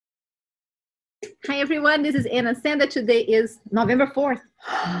Hi everyone, this is Anna Sendir. Today is November 4th,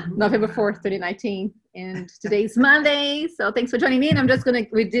 November 4th, 2019. And today is Monday, so thanks for joining in.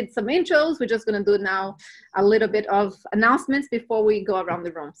 We did some intros. We're just gonna do now a little bit of announcements before we go around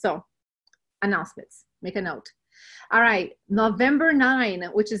the room. So announcements, make a note. All right, November 9,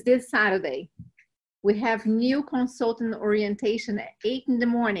 which is this Saturday, we have new consultant orientation at 8 in the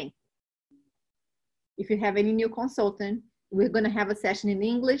morning. If you have any new consultant, we're going to have a session in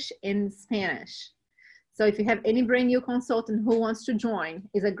English and Spanish. So if you have any brand new consultant who wants to join,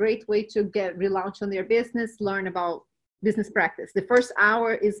 it's a great way to get relaunched on their business, learn about business practice. The first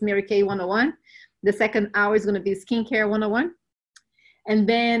hour is Mary Kay 101. The second hour is going to be Skincare 101. And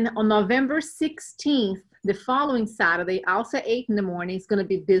then on November 16th, the following Saturday, also at 8 in the morning, it's going to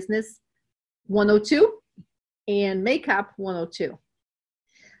be Business 102 and Makeup 102.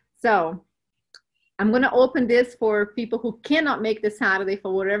 So I'm going to open this for people who cannot make this Saturday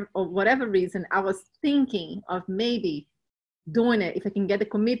for whatever reason. I was thinking of maybe doing it if I can get a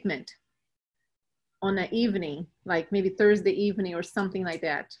commitment on an evening, like maybe Thursday evening or something like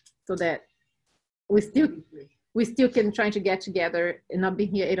that, so that we still can try to get together and not be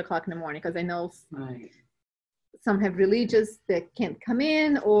here 8 o'clock in the morning, because I know some have religious that can't come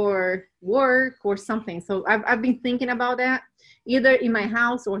in or work or something. So I've been thinking about that, either in my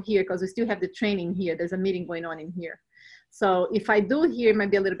house or here, because we still have the training here. There's a meeting going on in here. So if I do here, it might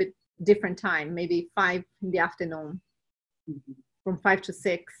be a little bit different time, maybe 5 in the afternoon, from 5 to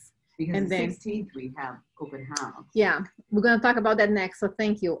 6. Because and the then 16th we have open house. Yeah, we're going to talk about that next. So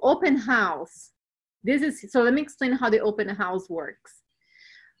thank you. Open house. So let me explain how the open house works.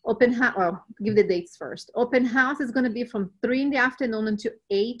 Open house, well, give the dates first. Open house is going to be from 3 in the afternoon until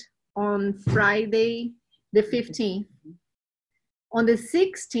 8 on Friday, the 15th. On the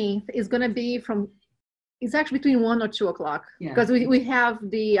 16th is going to be it's actually between 1 or 2 o'clock, because we have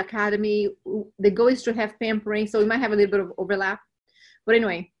the academy. The goal is to have pampering, so we might have a little bit of overlap. But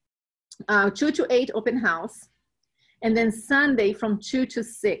anyway, 2 to 8 open house, and then Sunday from 2 to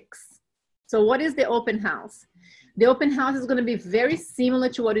 6. So what is the open house? The open house is going to be very similar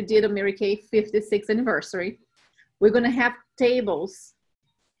to what we did on Mary Kay 56th anniversary. We're going to have tables,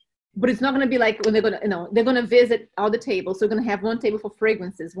 but it's not going to be like when they're going to visit all the tables. So we're going to have one table for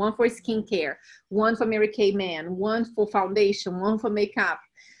fragrances, one for skincare, one for Mary Kay men, one for foundation, one for makeup.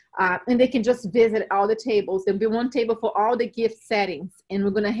 And they can just visit all the tables. There'll be one table for all the gift settings. And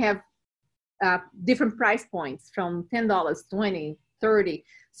we're going to have different price points from $10, $20, $30.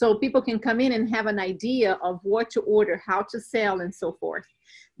 So people can come in and have an idea of what to order, how to sell, and so forth.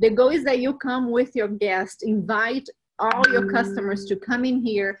 The goal is that you come with your guest, invite all your customers to come in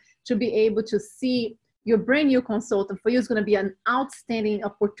here to be able to see your brand new consultant. For you, it's going to be an outstanding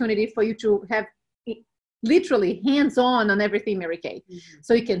opportunity for you to have literally hands-on everything Mary Kay.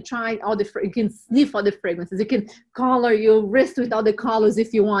 So you can try you can sniff all the fragrances. You can color your wrist with all the colors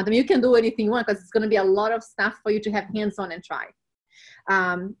if you want. I mean, you can do anything you want, because it's going to be a lot of stuff for you to have hands-on and try.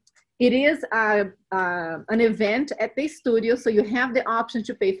 It is an event at the studio, so you have the option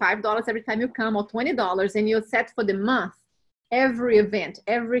to pay $5 every time you come, or $20, and you're set for the month. Every event,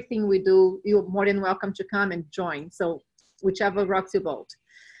 everything we do, you're more than welcome to come and join. So whichever rocks your boat.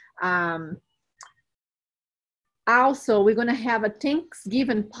 Also, we're going to have a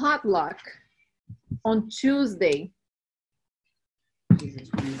Thanksgiving potluck on Tuesday. Let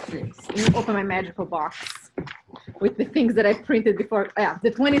me open my magical box with the things that I printed before. Yeah, the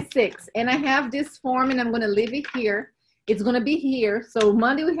 26th. And I have this form, and I'm going to leave it here. It's going to be here. So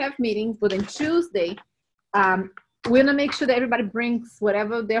Monday we have meetings, but then Tuesday, we're going to make sure that everybody brings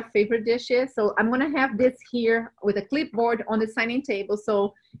whatever their favorite dish is. So I'm going to have this here with a clipboard on the signing table.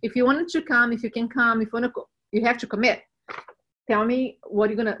 So if you wanted to come, if you can come, if you want to, you have to commit. Tell me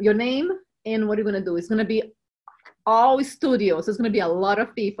your name and what you're going to do. It's going to be all studios. It's going to be a lot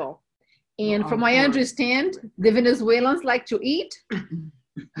of people. And from what I understand, the Venezuelans like to eat. And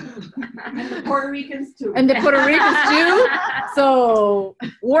the Puerto Ricans too. And the Puerto Ricans too. So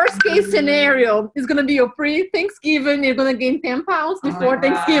worst case scenario is going to be your pre-Thanksgiving. You're going to gain 10 pounds before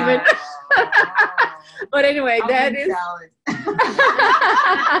Thanksgiving. But anyway, I'm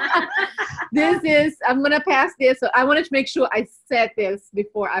going to pass this. So I wanted to make sure I said this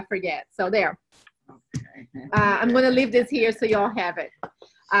before I forget. So there. I'm going to leave this here so y'all have it.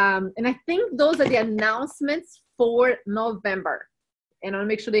 And I think those are the announcements for November. And I'll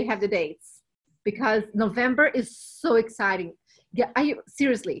make sure they have the dates, because November is so exciting. Yeah,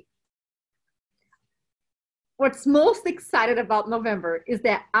 seriously. What's most excited about November is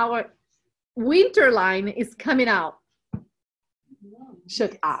that our winter line is coming out.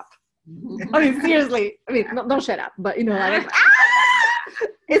 Shut up. I mean, seriously. I mean, don't shut up, but like,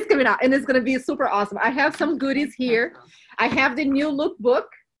 it's coming coming out, and it's going to be super awesome. I have some goodies here. I have the new lookbook.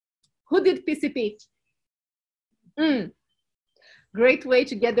 Who did PCP? Great way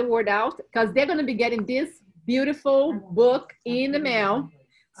to get the word out, because they're going to be getting this beautiful book in the mail.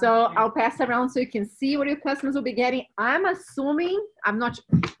 So I'll pass around so you can see what your customers will be getting. I'm assuming, I'm not sure.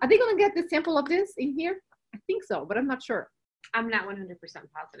 Are they going to get the sample of this in here? I think so, but I'm not sure. I'm not 100%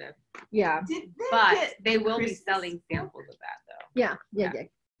 positive. Yeah. But they will be selling samples of that, though. Yeah. I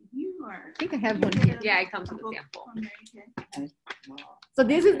think I have one here. Yeah, it comes with a sample. So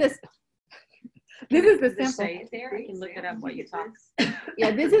this is this. This is the Does it sample. say it there? I can look it up while you talk. Yeah,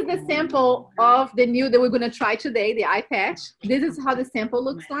 this is the sample of the new that we're going to try today, the eye patch. This is how the sample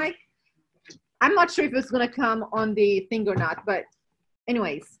looks like. I'm not sure if it's going to come on the thing or not, but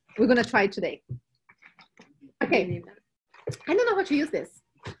anyways, we're going to try it today. Okay. I don't know how to use this.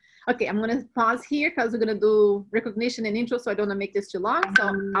 Okay, I'm going to pause here because we're going to do recognition and intro, so I don't want to make this too long.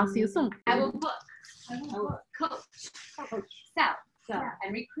 So I'll see you soon. I will book, coach, sell,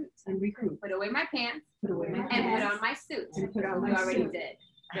 and recruit. Put away my pants, and put on my suit. You already did.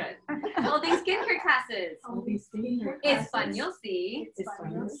 Good. All these skincare classes. It's fun, you'll see.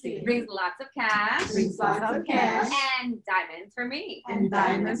 Brings lots of cash. And diamonds for me.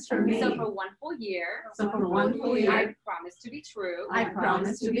 So for one full year. I promise to be true.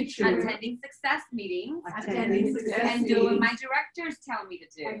 Attending success meetings. And doing what my directors tell me to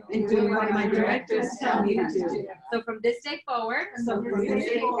do. So from this day forward. And now you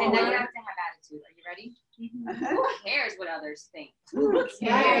have to have attitude. Are you ready? Who cares what others think? Who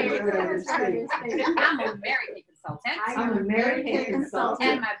cares what others think? I'm a Mary Kay consultant.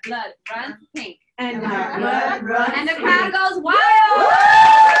 And my blood runs pink. And the crowd goes wild.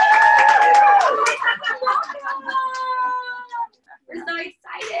 We're so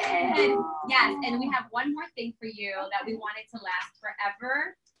excited. Yes, and we have one more thing for you that we want it to last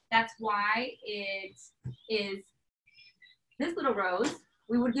forever. That's why it is this little rose.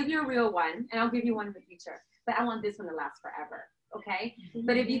 We would give you a real one, and I'll give you one in the future. But I want this one to last forever, okay?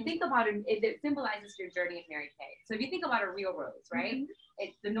 But if you think about it, it symbolizes your journey in Mary Kay. So if you think about a real rose, right?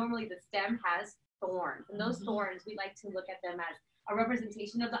 Normally the stem has thorns, and those thorns, we like to look at them as a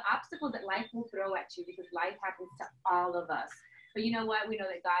representation of the obstacles that life will throw at you, because life happens to all of us. But you know what? We know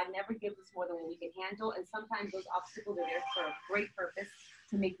that God never gives us more than what we can handle, and sometimes those obstacles are there for a great purpose,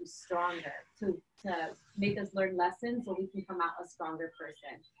 to make you stronger, to make us learn lessons so we can come out a stronger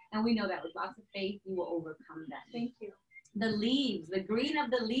person. And we know that with lots of faith, you will overcome them. Thank you. The leaves, the green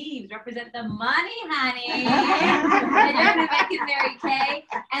of the leaves represent the money, honey. And you're going to make it Mary Kay.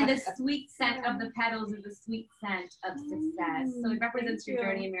 And the sweet scent of the petals is the sweet scent of success. So it represents your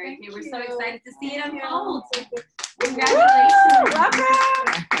journey in Mary Kay. We're so excited to see it unfold. Congratulations.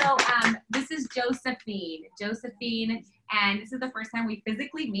 So this is Josephine, and this is the first time we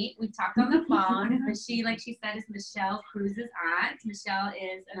physically meet. We talked on the phone, but she, like she said, is Michelle Cruz's aunt. Michelle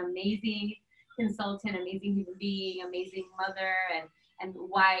is an amazing consultant, amazing human being, amazing mother and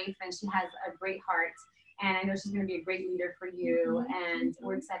wife, and she has a great heart. And I know she's going to be a great leader for you, and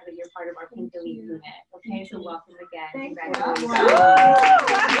we're excited that you're part of our Pink Elite unit. Okay, so welcome again. Congratulations.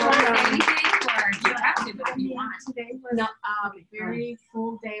 You don't have to, but if you want. Today was a very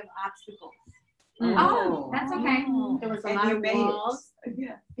full day of obstacles. Oh, that's okay. There was a lot of walls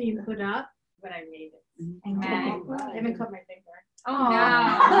being put up, but I made it. Amen. I haven't cut my finger. Oh,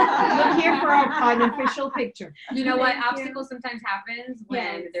 no. Look here for an official picture. You know what? Obstacles sometimes happens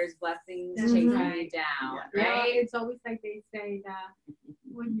when there's blessings chasing you down, right? It's always like they say that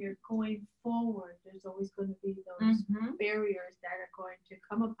when you're going forward, there's always going to be those barriers that are going to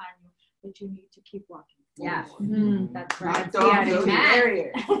come upon you, but you need to keep walking. Yeah, that's right.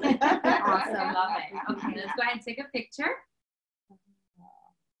 Barriers. Awesome, love it. Okay, let's go ahead and take a picture.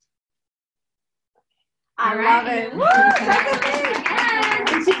 I love it.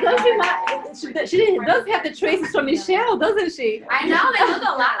 She does have the traces from Michelle, doesn't she? I know, they look a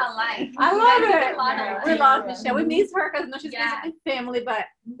lot alike. I love it. We love Michelle. We miss her because she's basically family, but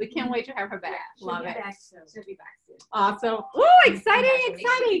we can't wait to have her back. Love it. She'll be back soon. Awesome. Ooh,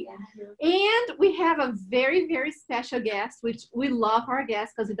 exciting. And we have a very, very special guest, which we love our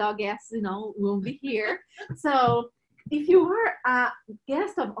guests because without guests, won't be here. So if you are a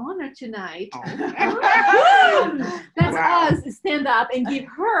guest of honor tonight, that's us. Stand up and give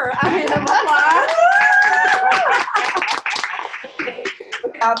her a hand of applause.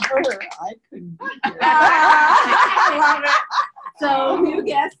 Without her, I couldn't be here. I love it. So new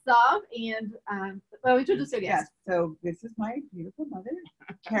guest of, and introduce your guest. Yes, so this is my beautiful mother,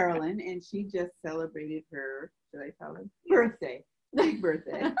 Carolyn, and she just celebrated her, should I tell her, birthday. Big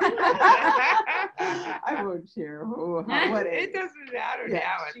birthday. I won't share what It age. doesn't matter Yeah,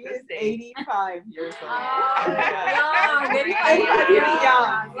 now at she this is age. 85 years old. young, very Young.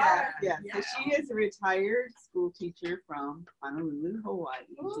 young. Yes, yes. So she is a retired school teacher from Honolulu, Hawaii.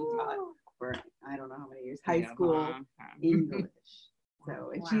 She taught for I don't know how many years, high school Long time. English.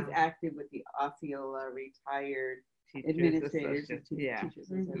 So, and she's Wow. active with the Osceola Retired Teachers Administrators and Association. Yeah. Teachers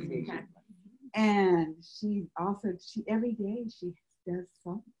Mhm. Association. And she every day she does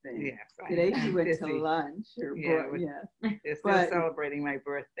something. Yes. Today she I'm went busy. to lunch or Yeah, yeah. They're still but- celebrating my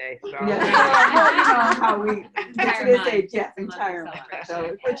birthday. So. Yeah, well, you know how we get to Entire this month. age, yes, It's a month of entire month. celebration.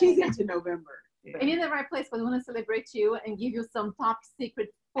 So, but she's into November. Yeah. And you're in the right place, but we want to celebrate you and give you some top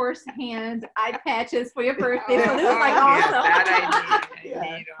secret first-hand eye patches for your birthday. So this is like Oh, yes, awesome. that I need. Yeah.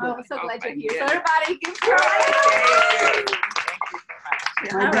 I need Oh, all- I'm so all glad you're my here. So gifts. everybody give Thank her you so much.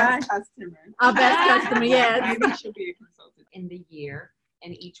 My All best customer. our best customer, yes. Maybe she'll be a consultant. in the year,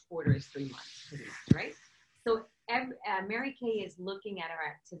 and each quarter is 3 months produced, right? So Mary Kay is looking at our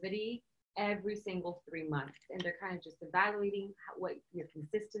activity every single 3 months, and they're kind of just evaluating what your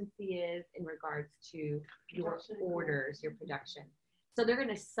consistency is in regards to your orders, your production. So they're going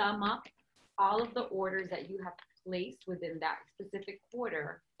to sum up all of the orders that you have placed within that specific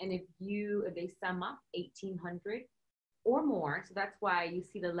quarter, and if they sum up 1,800 or more, so that's why you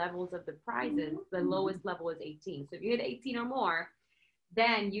see the levels of the prizes. The lowest level is 18. So if you hit 18 or more,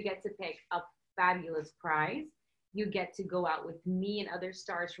 then you get to pick a fabulous prize. You get to go out with me and other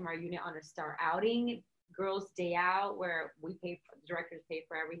stars from our unit on a star outing, girls' day out, where the directors pay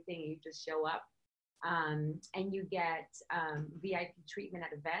for everything. You just show up, and you get VIP treatment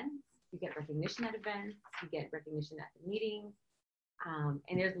at events. You get recognition at events. You get recognition at the meetings,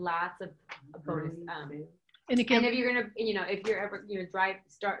 and there's lots of bonus. And you And can if you're gonna, if you're ever,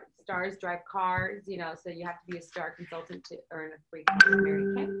 stars drive cars, so you have to be a star consultant to earn a free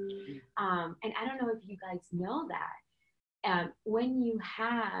Mary Kay. And I don't know if you guys know that. When you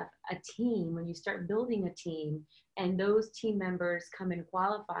have a team, when you start building a team, and those team members come in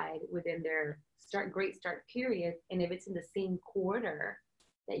qualified within their great start period, and if it's in the same quarter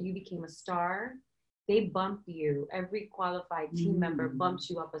that you became a star, they bump you. Every qualified team member bumps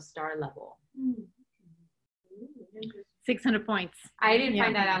you up a star level. 600 points. I didn't Yeah.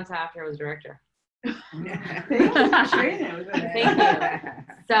 find that out until after I was director. Thank you for sharing that with us. Thank you.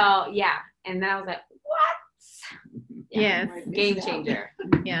 So yeah, and then I was like, what? Yes. Game changer.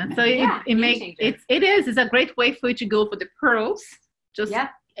 Yeah. So Yeah, it game makes changer. it's a great way for you to go for the pearls. Just Yeah.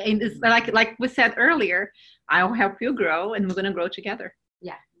 and it's like we said earlier, I'll help you grow and we're gonna grow together.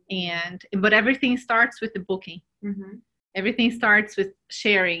 Yeah. But everything starts with the booking. Mm-hmm. Everything starts with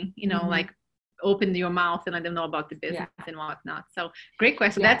sharing, Mhm. like open your mouth and let them know about the business and whatnot. So great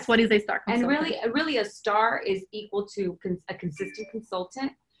question. Yes. That's what is a star And consultant. really a star is equal to a consistent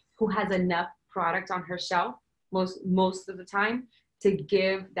consultant who has enough product on her shelf most of the time to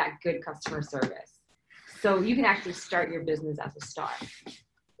give that good customer service. So you can actually start your business as a star.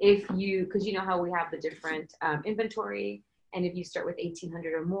 Because you know how we have the different inventory, and if you start with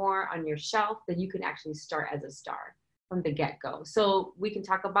 1,800 or more on your shelf, then you can actually start as a star from the get-go. So we can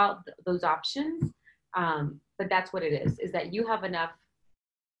talk about those options, but that's what it is that you have enough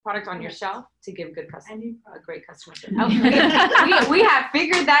product on your shelf to give a great customer service. Oh, we have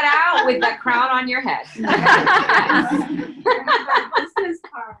figured that out with that crown on your head. Business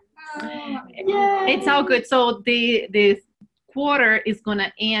card. It's all good. So the quarter is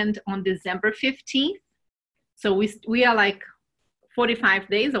gonna end on December 15th. So we are like 45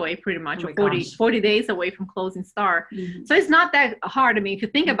 days away pretty much, Oh my or 40, gosh. 40 days away from closing star. So it's not that hard. I mean, if you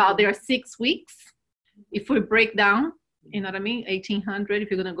think about there are 6 weeks, if we break down, you know what I mean, 1,800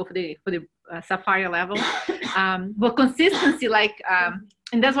 if you're gonna go for the sapphire level. But consistency,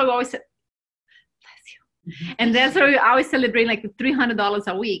 and that's why we always and that's why we always celebrate like $300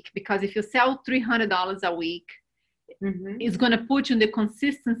 a week, because if you sell $300 a week, Mhm. it's going to put you in the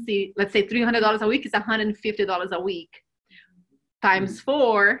consistency. Let's say $300 a week is $150 a week. Times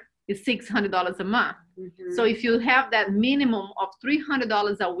 4 is $600 a month. Mhm. So if you have that minimum of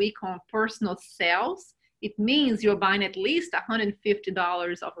 $300 a week on personal sales, it means you're buying at least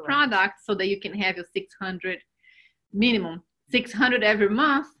 $150 of Correct. product so that you can have your 600 minimum. 600 every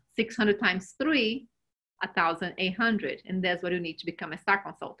month, 600 times 3, 1,800. And that's what you need to become a star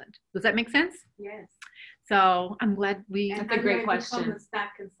consultant. Does that make sense? Yes. So I'm glad we. That's a How do great I question. become a stock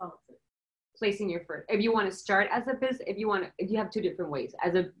consultant? Placing your first. If you want to start as a business, if you have two different ways.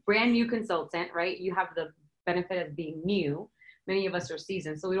 As a brand new consultant, right? You have the benefit of being new, many of us are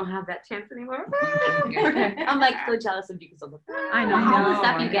seasoned, so we don't have that chance anymore. I'm like so jealous of you because of I know. all the know,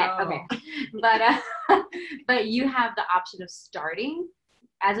 stuff I you get. know. Okay, but you have the option of starting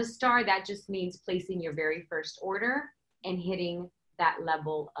as a star. That just means placing your very first order and hitting that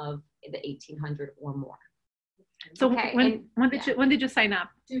level of the 1,800 or more. So Okay, when did you sign up?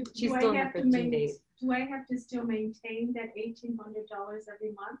 She's Do still I in her have to 15 days. Do I have to still maintain that $1,800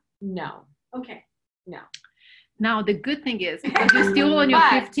 every month? No. Okay. Now the good thing is because you're still on your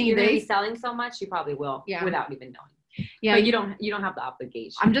But 15 you're gonna be days. selling so much, you probably will, Yeah. without even knowing. Yeah, But you don't have the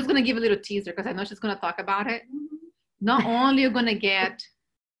obligation. I'm just gonna give a little teaser because I know she's gonna talk about it. Not only you're gonna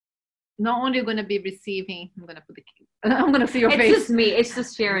be receiving. I'm gonna see your It's face. just me. It's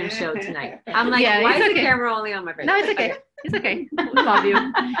just Sharon's show tonight. I'm like, Yeah, why it's is the okay. camera only on my face? No, it's okay. It's okay. We love you.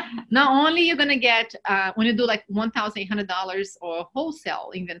 Not only you're gonna get when you do like $1,800 or wholesale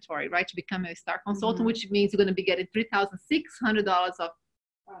inventory, right, to become a star consultant, which means you're gonna be getting $3,600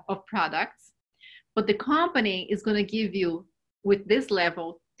 of products, but the company is gonna give you with this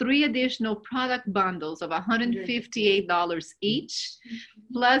level 3 additional product bundles of $158 each,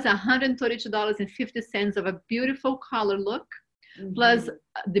 plus $132.50 of a beautiful color look, plus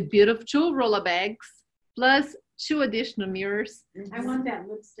the beautiful 2 roller bags, plus 2 additional mirrors. I want that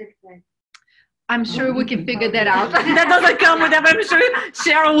lipstick thing. I'm sure we can figure that out. That doesn't come with that, but I'm sure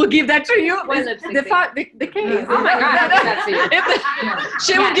Cheryl will give that to you. What lipstick The case. Oh my God, I'll give that to you.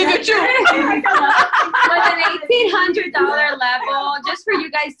 She will give you 2. With an $1,800 level, just for you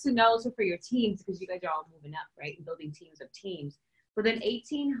guys to know, so for your teams, because you guys are all moving up, right, and building teams of teams. With an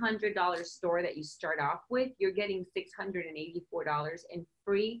 $1,800 store that you start off with, you're getting $684 in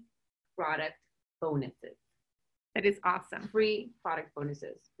free product bonuses. That is awesome. Free product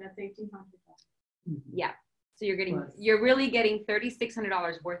bonuses. That's $1,800. Yeah. So Plus. you're really getting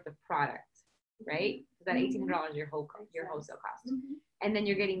 $3,600 worth of product, right? That $1,800 your wholesale cost. And then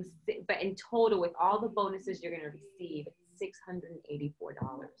you're getting, but in total with all the bonuses you're going to receive, $684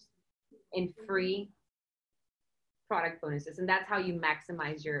 in free product bonuses. And that's how you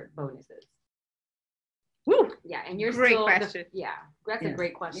maximize your bonuses. Woo. Yeah, and you're Great still question. that's a Yes.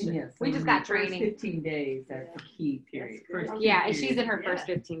 great question. Yes, We so just in got the first training. 15 days, that's the key period. First key Yeah, and she's in period. her first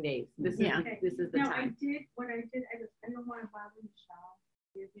 15 days. This Yeah. is this is the Now, time. I don't want to bother Michelle.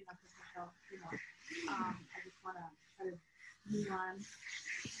 Because Michelle, I just want to move on.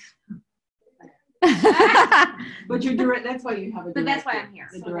 But you're direct. That's why you have a director. But that's why I'm here.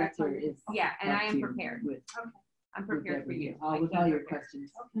 The So director that's why- is. Yeah, and I am helps you prepared. With, I'm prepared for you. with all your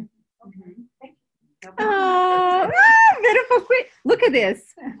questions. Oh, beautiful queen. Look at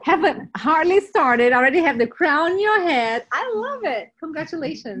this. Haven't hardly started. Already have the crown in your head. I love it.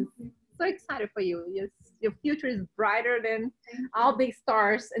 Congratulations. So excited for you. Yes, your future is brighter than all big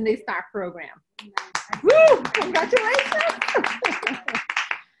stars in the STAR program. Woo! Congratulations.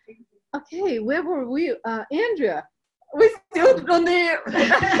 Okay, where were we? Andrea, we still on the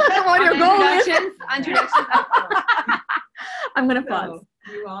on your goal list. Introductions. I'm gonna pause.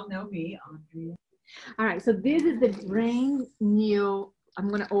 So, you all know me, Andrea. All right, so this is the brand new. I'm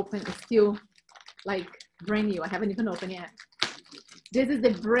gonna open. It's still like brand new. I haven't even opened yet. This is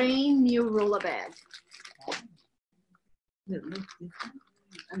the brand new roller bag. It looks different.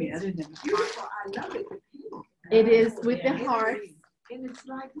 I mean, other than beautiful, I love it. It is with the heart. And it's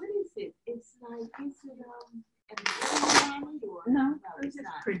like, what is it? It's like, is it or No, it's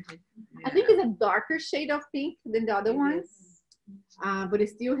not printed. I think it's a darker shade of pink than the other ones, but it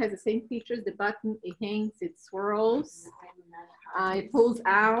still has the same features. The button, it hangs, it swirls, it pulls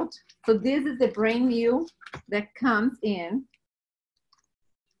out. So this is the brand new that comes in.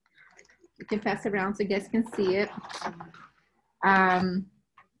 You can pass it around so you guys can see it.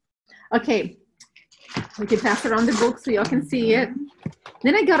 Okay, we can pass around the book so y'all can see it.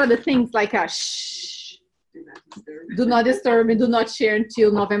 Then I got other things like a shh, do not disturb me, do not share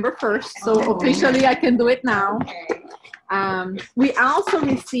until November 1st. So officially I can do it now. We also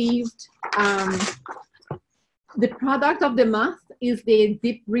received the product of the month is the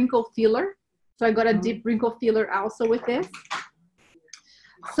deep wrinkle filler. So I got a deep wrinkle filler also with this.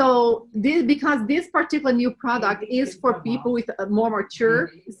 So this, because this particular new product is for people with a more mature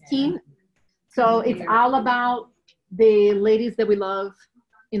skin. So it's all about the ladies that we love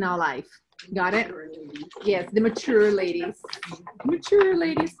in our life. Got it? Yes, the mature ladies. Mature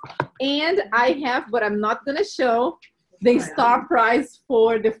ladies. And I have, but I'm not gonna show the star prize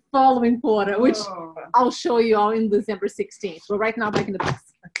for the following quarter, which I'll show you all in December 16th. But right now, back in the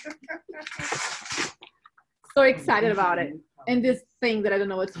box. So excited about it. And this thing that I don't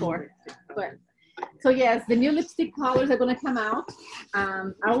know what it's for. But So yes, the new lipstick colors are gonna come out.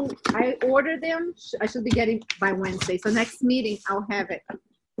 I ordered them. I should be getting by Wednesday. So next meeting, I'll have it.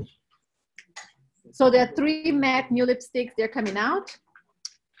 So there are 3 matte new lipsticks. They're coming out.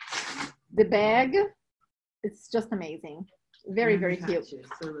 The bag, it's just amazing. Very, very cute.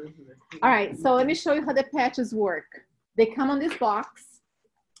 All right, so let me show you how the patches work. They come on this box.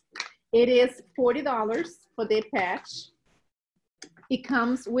 It is $40 for the patch. It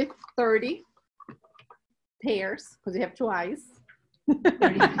comes with 30 pairs, because you have 2 eyes.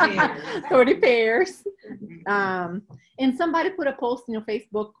 30 pairs. And somebody put a post in your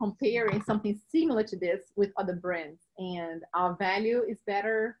Facebook comparing something similar to this with other brands. And our value is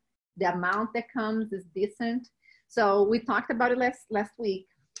better. The amount that comes is decent. So we talked about it last week.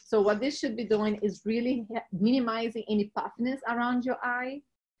 So what this should be doing is really minimizing any puffiness around your eye.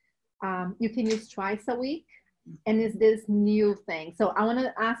 You can use twice a week. And it's this new thing. So I want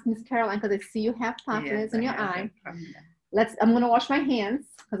to ask Miss Caroline, because I see you have puffiness in your eye. I'm going to wash my hands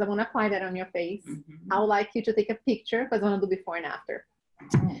because I'm going to apply that on your face. I would like you to take a picture because I want to do before and after.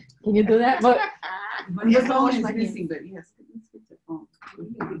 Can you do that? But I'm just going to wash my hands. But yes, let's get the phone.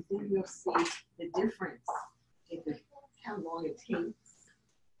 Then you'll see the difference in how long it takes.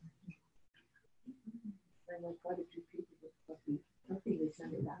 And like quite a few people with puffy is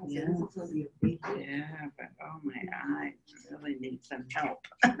under the eyes. Yeah. So this is going to be a big deal. Yeah, but oh my eyes really need some help.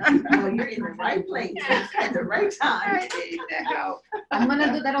 No, you're in the right place at the right time. I need the help. I'm going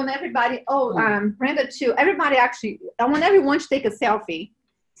to do that on everybody. Oh, Brenda too. Everybody actually, I want everyone to take a selfie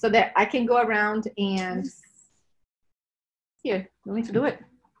so that I can go around and here, you want me to do it?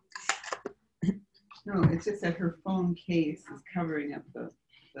 No, it's just that her phone case is covering up the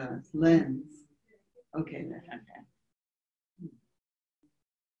lens. Okay, then.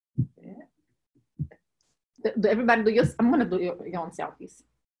 Everybody do yours. I'm going to do your own selfies.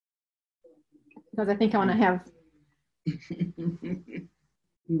 Because I think I want to have. You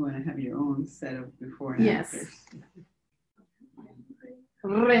want to have your own set of before and Yes. after.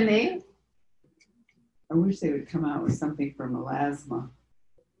 Renee. I wish they would come out with something for melasma.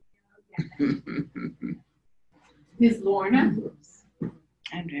 Miss Lorna.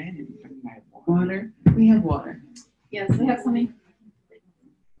 I'm ready for my water. Water? We have water. Yes, we have something.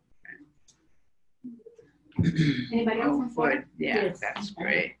 Anybody else Oh, want water? good. Yeah, Yes. that's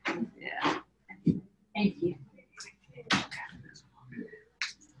great. Yeah. Thank you.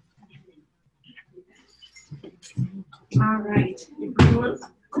 All right.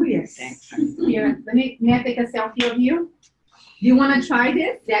 Oh, yes. Thanks. Here, may I take a selfie of you? Do you want to try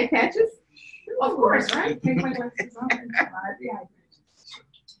this? The eye patches? Of course, right? Take my glasses off and try the eye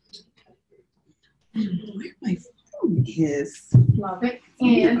patches. Where my phone is. Love it.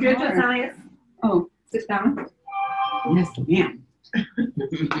 And your Josiah, Oh, sit down. yes, ma'am.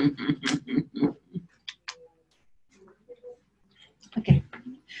 Okay.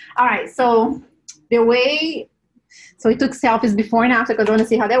 All right. So the way, so we took selfies before and after because I want to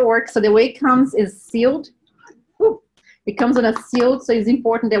see how that works. So the way it comes is sealed. Ooh. It comes on a sealed, so it's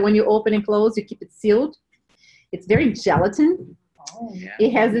important that when you open and close, you keep it sealed. It's very gelatin. Oh, yeah.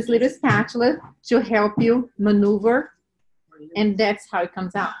 It has this little spatula to help you maneuver, and that's how it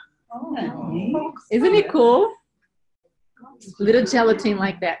comes out. Oh. Isn't it cool? Little gelatin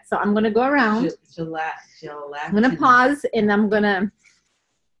like that. So I'm gonna go around. I'm gonna pause, and I'm gonna.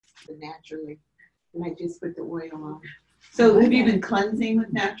 Naturally. And I just put the oil on. So have you been cleansing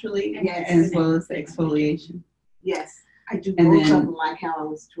with naturally Yes. as well as the exfoliation? Yes, I do And both then- of them like how I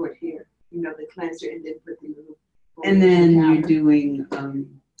was taught here. You know, the cleanser and then put the little. And then you're powder. doing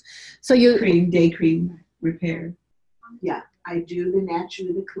So you. day cream repair. Yeah, I do the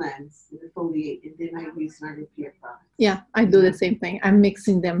naturally, the cleanse, the exfoliate, and then I use my repair product. Yeah, I do the same thing. I'm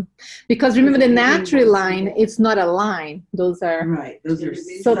mixing them because remember the natural line. It's not a line. Those are. Right. Those are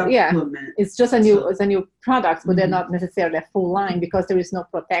So, yeah. supplements. It's just a new product, but they're not necessarily a full line because there is no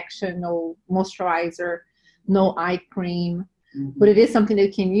protection, no moisturizer, no eye cream. Mhm. But it is something that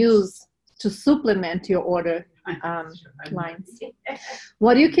you can use to supplement your order lines.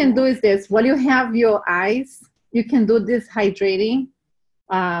 What you can do is this: while you have your eyes, you can do this hydrating,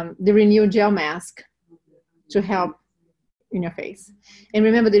 the Renew Gel Mask to help in your face. And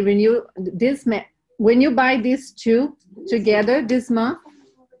remember, the Renew when you buy these two together this month.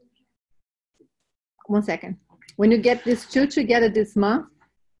 One second. When you get these two together this month,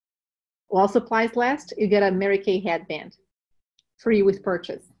 while supplies last, you get a Mary Kay headband, free with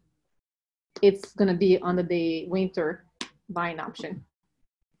purchase. It's gonna be under the winter buying option.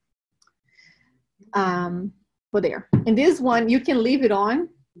 For there. And this one, you can leave it on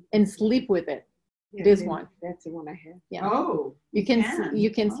and sleep with it. Yeah, This then one. That's the one I have. Yeah. Oh, You can can. you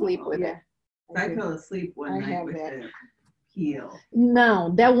can sleep Oh, with yeah. it. I fell asleep one I night have with that. the peel.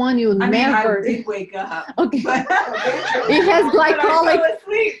 No, that one you I never. mean, I did wake up. Okay. But It has but I glycolic. fell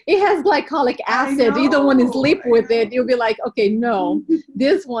asleep. It has glycolic I acid. You don't want to know, sleep I with know. it. You'll be like, okay, no.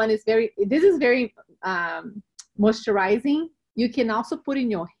 This one is very. This is very moisturizing. You can also put in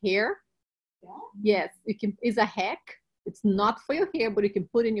your hair. Yes, you can. It's a hack. It's not for your hair, but you can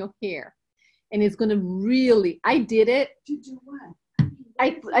put in your hair, and it's gonna really. I did it. To do what?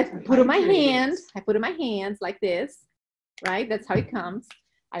 I put in my hands. I put in my hands like this, right? That's how it comes.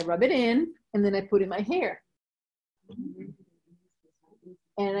 I rub it in, and then I put in my hair.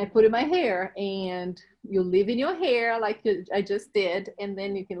 And I put in my hair, and you leave in your hair like I just did, and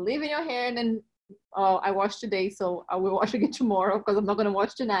then you can leave in your hair, and then I washed today, so I will wash again tomorrow because I'm not gonna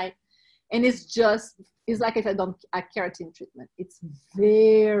wash tonight. And it's like if I done a keratin treatment. It's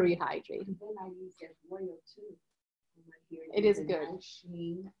very hydrating. And then I use that oil too. It is The good. nice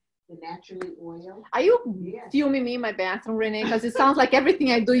sheen, the naturally oil. Are you Yes. filming me in my bathroom, Renee? Because it sounds like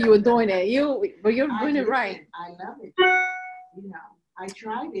everything I do, you were doing it. But you're doing it right. I love it. You know, I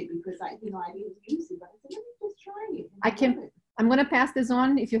tried it because I didn't use it, but I said, let me just try it. I'm gonna pass this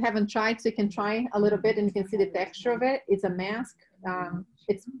on. If you haven't tried, so you can try a little bit, and you can see the texture of it. It's a mask.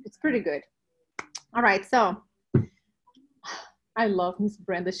 It's pretty good. All right, so I love Miss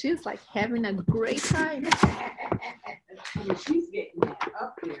Brenda. She's like having a great time. I mean, she's getting that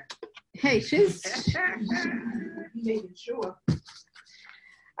up there. Hey, she's Making sure.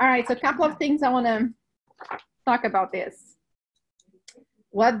 all right. So a couple of things I want to talk about this.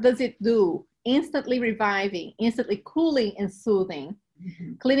 What does it do? Instantly reviving, instantly cooling and soothing.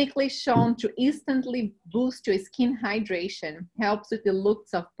 Clinically shown to instantly boost your skin hydration, helps with the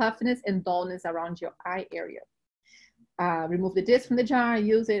looks of puffiness and dullness around your eye area. Remove the disc from the jar,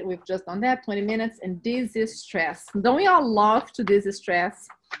 use it. We've just done that, 20 minutes, and dis-stress. Don't we all love to dis-stress?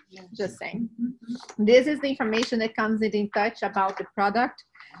 Just saying. This is the information that comes in touch about the product.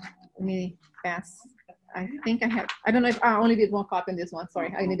 Let me pass. I think I have, I don't know if I only did one copy on this one.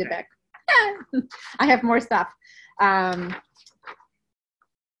 Sorry, I need it back. I have more stuff.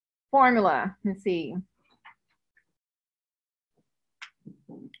 Formula, let's see.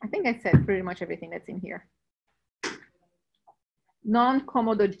 I think I said pretty much everything that's in here.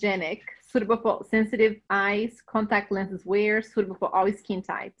 Non-comedogenic, suitable for sensitive eyes, contact lenses wear, suitable for all skin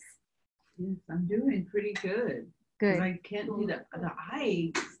types. Yes, I'm doing pretty good. Because Good. I can't do the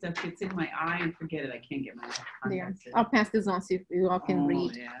eye stuff gets in my eye and forget it. I can't get my There. contacts in. I'll pass this on so you all can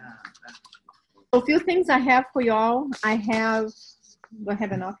read. Yeah. So a few things I have for y'all. Do I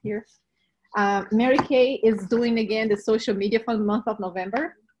have enough here? Mary Kay is doing again the social media for the month of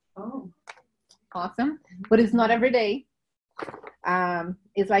November. Oh. Awesome. But it's not every day.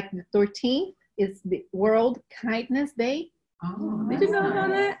 It's like the 13th is the World Kindness Day. Oh, Did you know that's about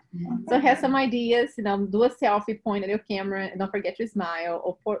nice. that? So have some ideas, do a selfie, point at your camera, and don't forget to smile,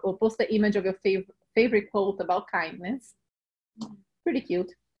 or post the image of your favorite quote about kindness. Pretty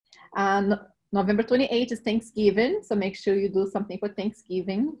cute. November 28th is Thanksgiving, so make sure you do something for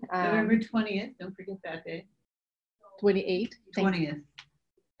Thanksgiving. November 20th, don't forget that day. 28th. 20th.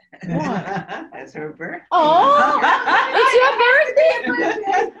 What? That's her birthday. Oh, it's your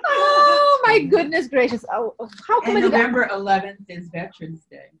birthday! Oh my goodness gracious! Oh, how come And I did that? November 11th is Veterans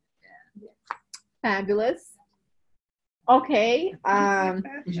Day. Fabulous. Okay.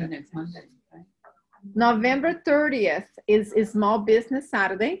 Which is next Monday. Right? November 30th is Small Business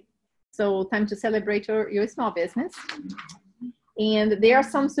Saturday. So time to celebrate your small business. And there are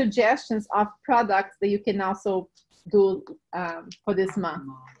some suggestions of products that you can also do for this month.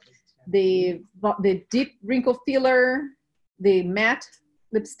 The deep wrinkle filler, the matte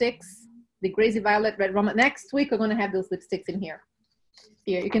lipsticks, the Crazy Violet, Red Rum. Next week, we're going to have those lipsticks in here.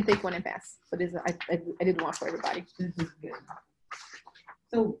 Here, you can take one and pass. So this I did one for everybody. This is good.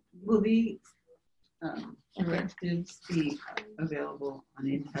 So will the directives be available on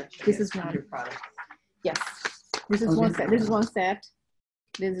InTouch? This is one. Under products. Yes. This is Oh, one this set. is This is one. one set.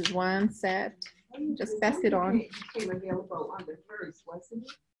 This is one set. Just pass it on. Became available on the first, wasn't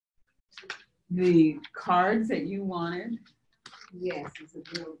it? The cards that you wanted. Yes, it's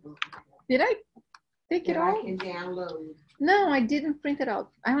available. Did I take it That I out? can download. No, I didn't print it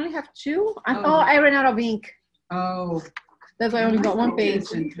out. I only have two. Oh. I ran out of ink. Oh. That's why I only got one page.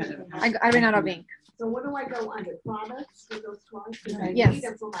 I ran out of ink. So what do I go under products for those cards? Because I Yes. need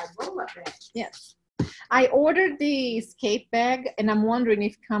them for my roll-up bag. Yes. I ordered the escape bag, and I'm wondering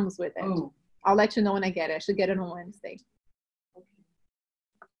if it comes with it. Oh. I'll let you know when I get it. I should get it on Wednesday.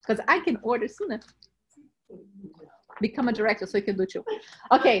 Because I can order sooner. Become a director so you can do too.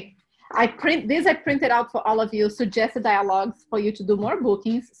 Okay. I printed out for all of you suggested dialogues for you to do more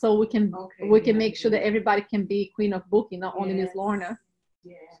bookings, so we can make sure that everybody can be queen of booking, not only Miss Lorna.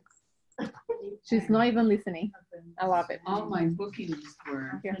 Yes. She's not even listening. I love it. All my bookings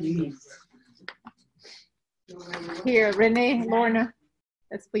were. Okay. Please. Here, Renee, Lorna,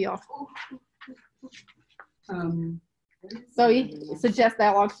 that's for y'all. So you suggest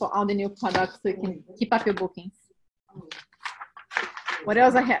dialogues for all the new products so you can keep up your bookings. What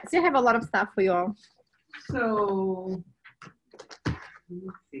else I have? See, I have a lot of stuff for y'all. So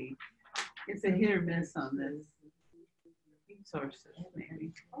let's see. It's a hit or miss on this. Sources,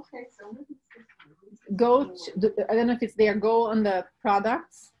 maybe. Okay, so Go to, I don't know if it's there. Go on the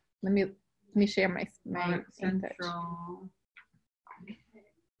products. Let me share my Product Central.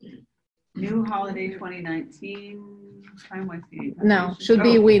 New holiday 2019. Time wasting. No, should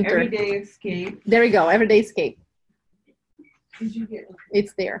be winter. Everyday Escape. There we go. Everyday Escape. did you get?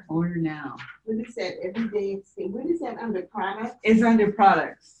 It's there. Order now. What is that? Everyday Escape. What is that under products? It's under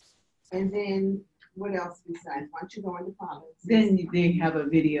products. And then what else besides? Once you go into products. Then they have a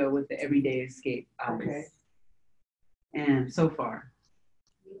video with the Everyday Escape. Okay. And so far.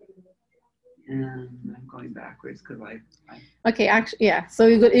 And I'm going backwards because I Okay, actually, yeah. So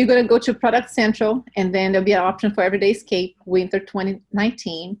you're going to go to Product Central, and then there'll be an option for Everyday Escape Winter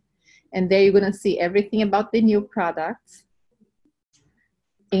 2019. And there you're going to see everything about the new products.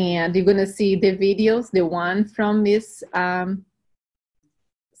 And you're going to see the videos, the one from Miss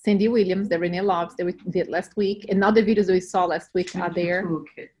Cindy Williams, that Renee loves, that we did last week. And now the videos that we saw last week are there.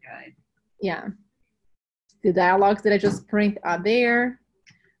 Toolkit guide. Yeah. The dialogues that I just print are there.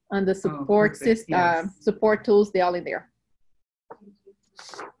 And the support system, yes. Support tools, they're all in there.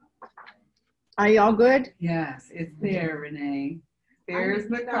 Are you all good? Yes, it's there, Renee. There's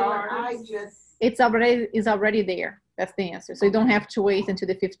the I cards. It's already there. That's the answer. So you don't have to wait until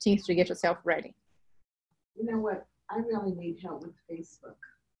the 15th to get yourself ready. You know what? I really need help with Facebook.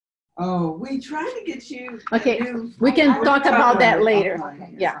 Oh, we tried to get you. Okay, we can talk about that later.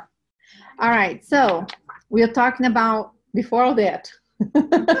 Okay. Yeah. All right. So we are talking about, before all that,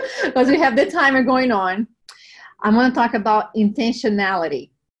 because we have the timer going on, I'm going to talk about intentionality.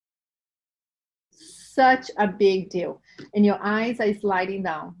 Such a big deal. And your eyes are sliding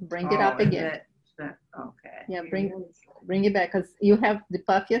down. Bring it up again. Okay. Yeah, bring it back, because you have the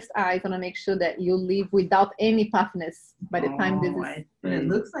puffiest eyes. I want to make sure that you leave without any puffiness by the time this is. But it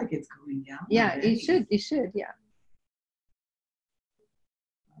looks like it's going down. Yeah, already. it should, yeah.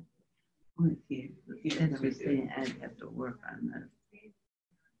 That's what saying I'd have to work on that.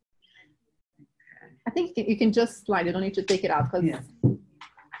 I think you can just slide. You don't need to take it out. Yeah.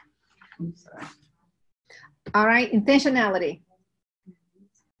 I'm sorry. All right, intentionality.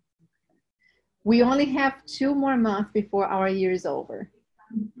 We only have 2 more months before our year is over.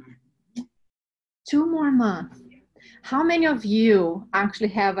 2 more months. How many of you actually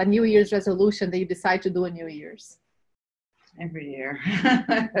have a New Year's resolution that you decide to do a New Year's? Every year.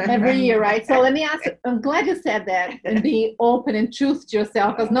 Every year, right? So let me ask, I'm glad you said that, and be open and truth to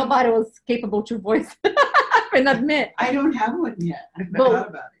yourself, because nobody was capable to voice and admit. I don't have one yet. I But forgot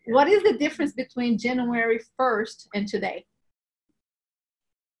about it. what is the difference between January 1st and today?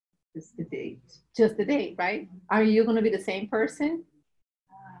 Just the date. Just the date, right? Are you going to be the same person?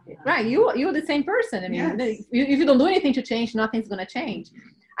 Right, you're the same person. I mean, Yes. if you don't do anything to change, nothing's going to change.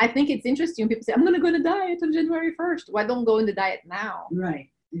 I think it's interesting when people say, I'm going to go on a diet on January 1st. Why don't go in the diet now? Right.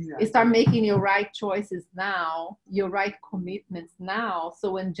 Exactly. You start making your right choices now, your right commitments now.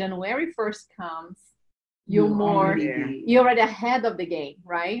 So when January 1st comes, you're already ahead of the game,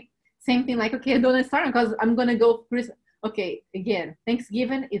 right? Same thing like, okay, don't start because I'm going to go. Okay, again,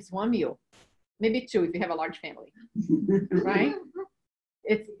 Thanksgiving is 1 meal, maybe 2 if you have a large family, right?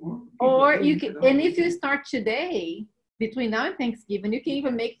 Or you can, and if you start today, between now and Thanksgiving, you can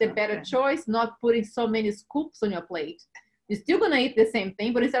even make the better choice, not putting so many scoops on your plate. You're still gonna eat the same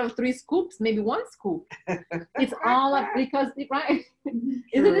thing, but instead of 3 scoops, maybe 1 scoop. It's all up because, right?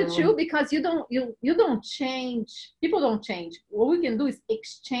 Isn't it true? Because you don't change. People don't change. What we can do is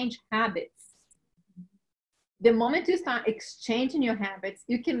exchange habits. The moment you start exchanging your habits,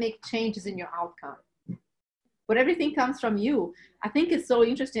 you can make changes in your outcome. But everything comes from you. I think it's so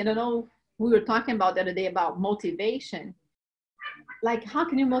interesting. I don't know, we were talking about the other day about motivation. Like, how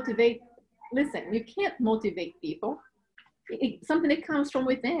can you motivate? Listen, you can't motivate people. It's something that comes from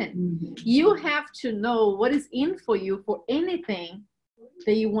within. Mm-hmm. You have to know what is in for you for anything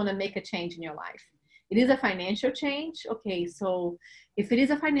that you want to make a change in your life. It is a financial change. Okay, so if it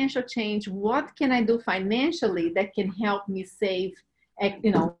is a financial change, what can I do financially that can help me save,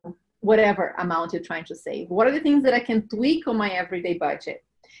 whatever amount you're trying to save? What are the things that I can tweak on my everyday budget?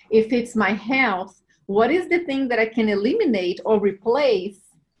 If it's my health, what is the thing that I can eliminate or replace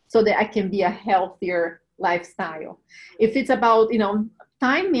so that I can be a healthier lifestyle? If it's about,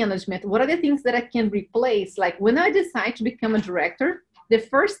 time management, what are the things that I can replace? Like when I decided to become a director, the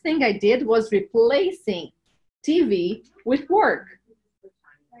first thing I did was replacing TV with work.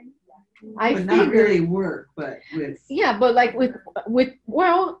 I But figured, not really work, but with but like with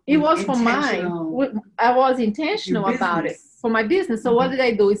well, it With was for mine. intentional- I was intentional Your about it business. for my business. So what did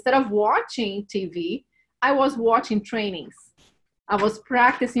I do? Instead of watching TV, I was watching trainings. I was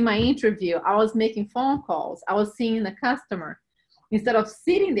practicing my interview. I was making phone calls. I was seeing the customer instead of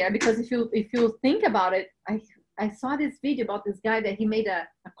sitting there. Because if you think about it, I saw this video about this guy that he made a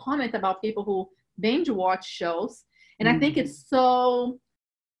comment about people who binge watch shows, and I think it's so.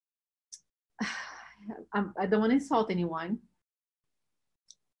 I don't want to insult anyone.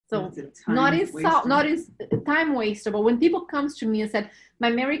 So It's a time not insult, waster. not time waster, but when people comes to me and said, my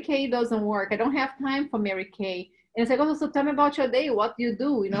Mary Kay doesn't work, I don't have time for Mary Kay. And it's like, oh, so tell me about your day. What do you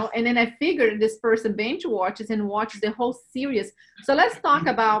do? And then I figured this person binge watches and watches the whole series. So let's talk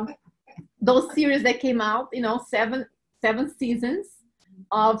about those series that came out, seven seasons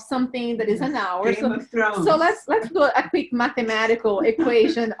of something that is an hour. Game of Thrones. So let's do a quick mathematical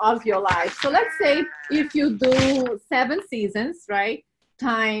equation of your life. So let's say if you do 7 seasons, right,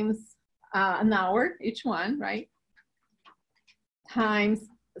 times an hour each one, right, times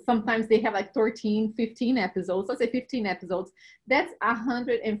sometimes they have like 13, 15 episodes. Let's say 15 episodes. That's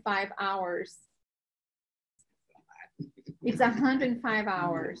 105 hours. It's 105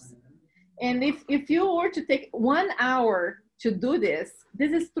 hours. And if you were to take 1 hour to do this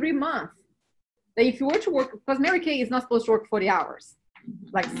is 3 months. That if you were to work, because Mary Kay is not supposed to work 40 hours.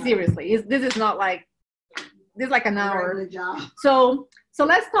 Like seriously, this is not like, this is like an hour. So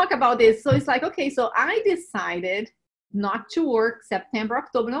let's talk about this. So it's like, okay, so I decided not to work September,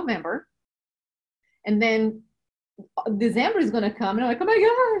 October, November. And then December is going to come. And I'm like, oh my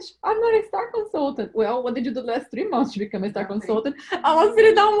gosh, I'm not a star consultant. Well, what did you do the last 3 months to become a star consultant? I was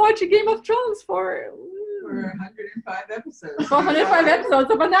sitting down watching Game of Thrones for 105 episodes. 105 episodes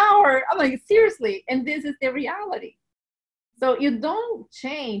of an hour. I'm like, seriously. And this is the reality. So you don't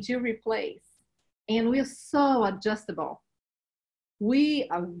change, you replace. And we're so adjustable. We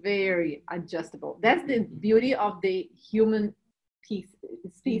are very adjustable. That's the beauty of the human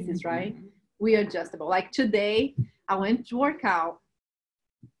species, right? We are adjustable. Like today, I went to work out.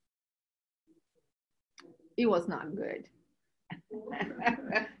 It was not good.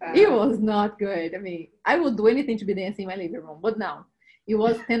 It was not good. I mean, I would do anything to be dancing in my living room, but no. It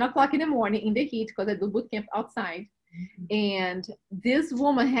was 10 o'clock in the morning in the heat because I do boot camp outside. And this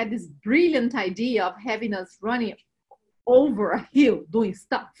woman had this brilliant idea of having us running over a hill doing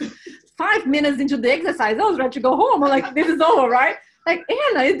stuff. 5 minutes into the exercise, I was ready to go home. I'm like, this is over, right? Like,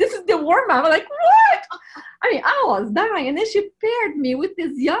 Anna, this is the warm-up. I'm like, what? I mean, I was dying. And then she paired me with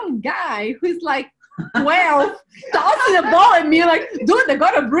this young guy who's like 12, tossing the ball at me like, dude, I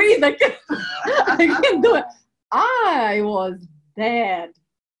gotta breathe. I can't do it. I was dead,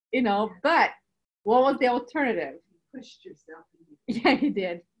 but what was the alternative? Pushed yourself. Yeah, he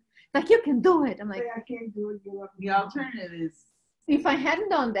did. Like, you can do it. I'm like, I can't do it. The alternative is if I hadn't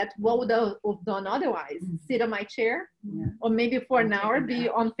done that, what would I have done otherwise? Sit on my chair? Yeah. Or maybe for an hour be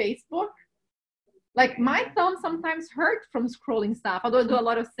on Facebook? Like, my thumb sometimes hurt from scrolling stuff, although I do a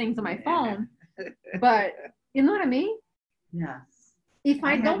lot of things on my phone. But you know what I mean? yes. If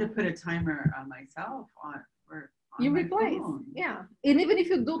I had don't, to put a timer on myself on you my replace. phone. Yeah. And even if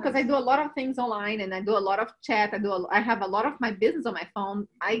you do, because I do a lot of things online and I do a lot of chat, I have a lot of my business on my phone.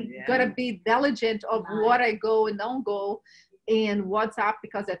 I gotta be diligent of what I go and don't go. And WhatsApp,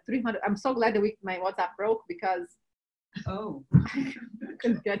 because at 300, I'm so glad that my WhatsApp broke because I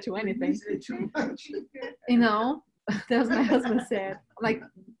couldn't get to anything. That's what my husband said. Like,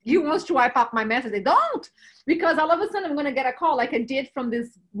 he wants to wipe up my message. They don't, because all of a sudden I'm going to get a call like I did from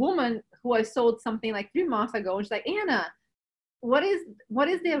this woman who I sold something like 3 months ago. And she's like, Anna, what is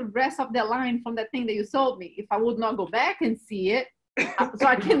the rest of the line from that thing that you sold me? If I would not go back and see it, so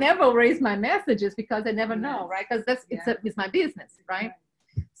I can never erase my messages because I never know, right? Because it's my business, right?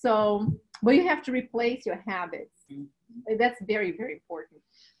 So, but you have to replace your habits. That's very, very important.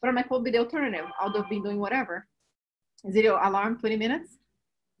 But my could be the alternative. I'll have been doing whatever. Is it your alarm 20 minutes?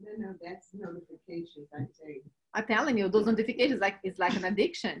 No, that's notifications. I tell you. I'm telling you, those notifications it's like an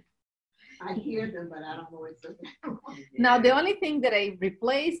addiction. I hear them, but I don't know what's up. Now, the only thing that I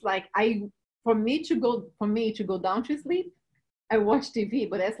replaced, for me to go down to sleep, I watch TV,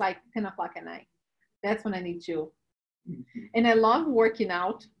 but that's like 10 o'clock at night. That's when I need to. And I love working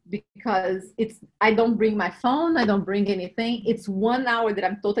out, because I don't bring my phone, I don't bring anything. It's 1 hour that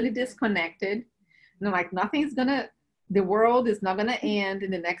I'm totally disconnected. And I'm like, the world is not gonna end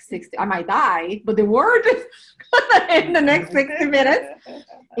in the next 60. I might die, but the world is gonna end in the next 60 minutes.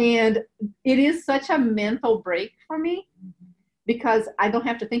 And it is such a mental break for me because I don't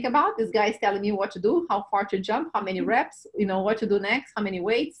have to think about this guy is telling me what to do, how far to jump, how many reps, what to do next, how many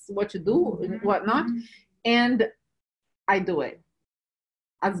weights, what to do, and whatnot. And I do it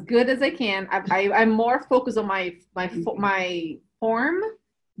as good as I can. I'm more focused on my form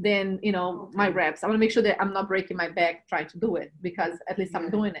than my reps. I want to make sure that I'm not breaking my back trying to do it, because at least I'm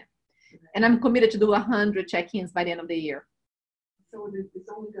doing it. And I'm committed to do 100 check-ins by the end of the year. So it's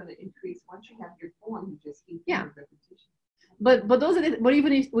only going to increase once you have your form. You just keep Yeah. doing repetition. But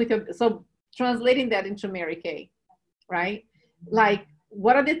even if so translating that into Mary Kay, right? Like,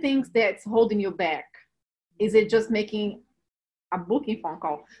 what are the things that's holding you back? Is it just making a booking phone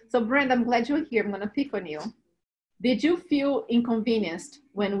call? So Brenda, I'm glad you're here. I'm going to pick on you. Did you feel inconvenienced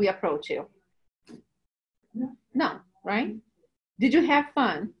when we approach you? No, right? Did you have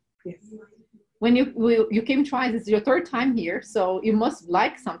fun? Yes. When you came twice, it's your third time here, so you must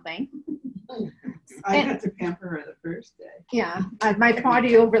like something. I had to pamper her the first day. Yeah, my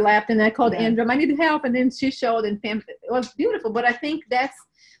party overlapped, and I called Andrew, I need help, and then she showed and pampered. It was beautiful, but I think that's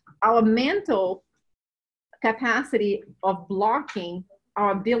our mental capacity of blocking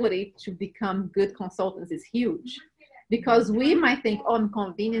our ability to become good consultants is huge, because we might think, oh, I'm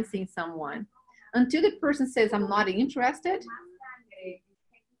conveniencing someone, until the person says, I'm not interested.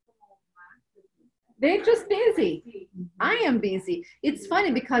 They're just busy. I am busy. It's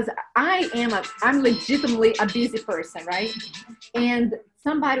funny because I'm legitimately a busy person, right? And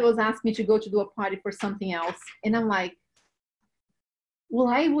somebody was asking me to go to do a party for something else. And I'm like, well,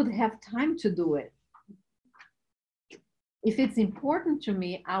 I would have time to do it. If it's important to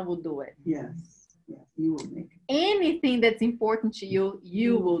me, I will do it. Yes, you will make it. Anything that's important to you,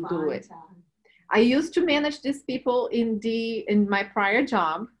 you will do it. I used to manage these people in my prior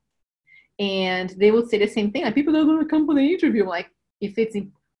job. And they would say the same thing. Like, people are going to come for the interview. Like,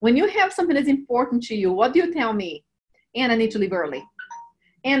 when you have something that's important to you, what do you tell me? And I need to leave early.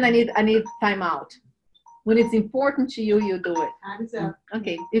 And I need time out. When it's important to you, you do it. Time's up.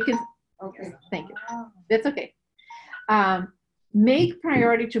 Okay, you can. Okay. Thank you. That's okay. Make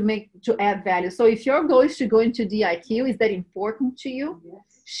priority to add value. So if your goal is to go into DIQ, is that important to you?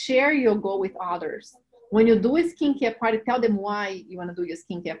 Yes. Share your goal with others. When you do a skincare party, tell them why you want to do your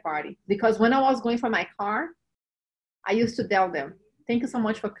skincare party. Because when I was going for my car, I used to tell them, thank you so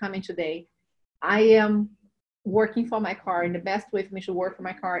much for coming today. I am working for my car, and the best way for me to work for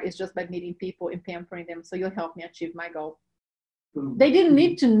my car is just by meeting people and pampering them. So you'll help me achieve my goal. They didn't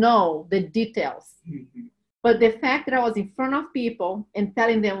need to know the details. But the fact that I was in front of people and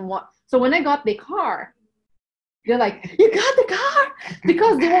telling them what. So when I got the car, they're like, you got the car?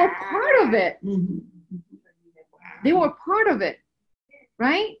 Because they were part of it. They were part of it,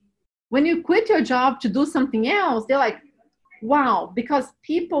 right? When you quit your job to do something else, they're like, wow, because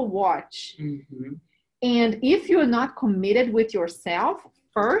people watch. And if you're not committed with yourself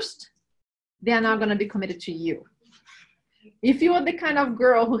first, they're not going to be committed to you. If you are the kind of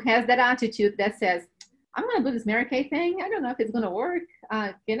girl who has that attitude that says, I'm going to do this Mary Kay thing. I don't know if it's going to work.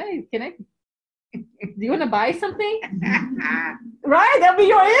 Can I, do you want to buy something? Right? That'll be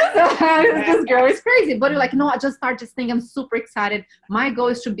your answer. This girl is crazy. But you're like, no, I just started this thing. I'm super excited. My goal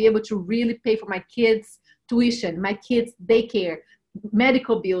is to be able to really pay for my kids' tuition, my kids' daycare,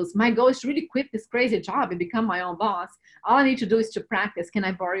 medical bills. My goal is to really quit this crazy job and become my own boss. All I need to do is to practice. Can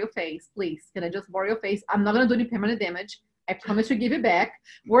I borrow your face, please? Can I just borrow your face? I'm not going to do any permanent damage. I promise to give it back.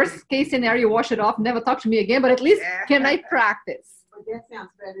 Worst case scenario, wash it off, never talk to me again, but at least can I practice? But that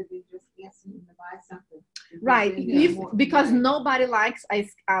sounds better than just asking them to buy something. Right. Because nobody likes a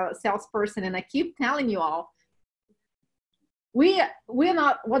salesperson, and I keep telling you all, we're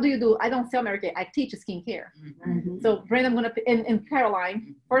not, what do you do? I don't sell Mary Kay. I teach skincare. So Brenda, I'm going to, and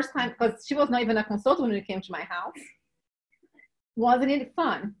Caroline, first time, because she was not even a consultant when you came to my house. Wasn't it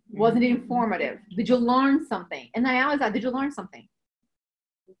fun? Wasn't it informative? Did you learn something? And I always ask, did you learn something?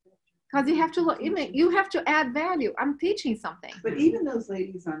 Because you have to add value. I'm teaching something. But even those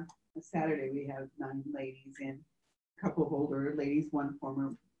ladies on a Saturday, we have 9 ladies and a couple of older ladies, one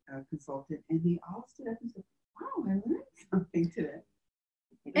former consultant, and they all stood up and said, wow, I learned something today.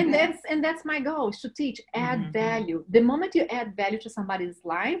 And that's my goal, is to teach, add value. The moment you add value to somebody's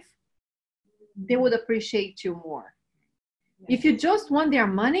life, they would appreciate you more. If you just want their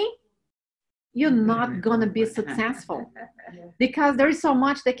money, you're not going to be successful, because there is so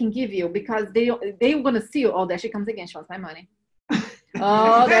much they can give you, because they're going to see you. Oh, there she comes again. She wants my money.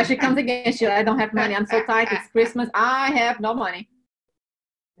 Oh, there she comes again. I don't have money. I'm so tight. It's Christmas. I have no money.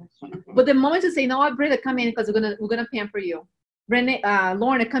 But the moment you say, no, Brenda, come in because we're gonna pamper you. Brenda,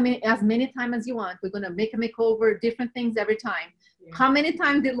 Lorna, come in as many times as you want. We're gonna make a makeover, different things every time. Yeah. How many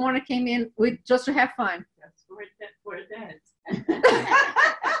times did Lorna came in with just to have fun? That's for that.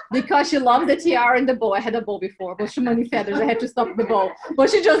 Because she loves the tiara and the bow. I had a bow before, but too many feathers. I had to stop the bow. But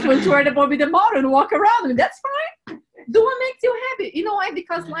she just went to wear the bow with the model and walk around. I mean, that's fine. Do what makes you happy. You know why?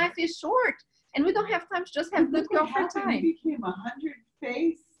 Because life is short and we don't have time to just have good girlfriend time. You became 100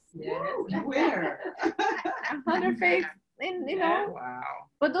 face. Yes. Where? 100 face. And, you know, Wow.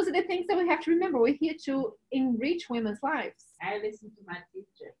 but those are the things that we have to remember. We're here to enrich women's lives. I listen to my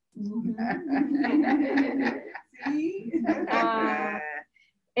teacher. See?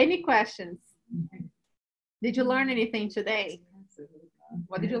 Any questions? Did you learn anything today?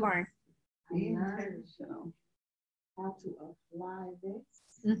 What did you learn? I learned how to apply this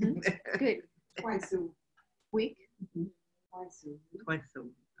Mm-hmm. Good. twice a Week. twice a week. Twice a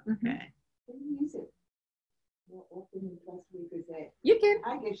week. Mm-hmm. Okay. Can you use it more often than twice a week? Is that? You can.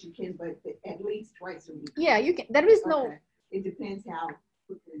 I guess you can, but at least twice a week. Yeah, you can. There is no Okay. It depends how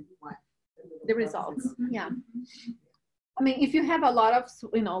quickly you want the results. Yeah. I mean, if you have a lot of,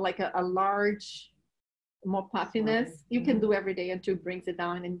 you know, like a large, more puffiness, you can do every day until it brings it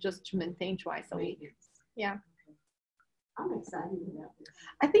down and just to maintain twice a week. Yeah. I'm excited about this.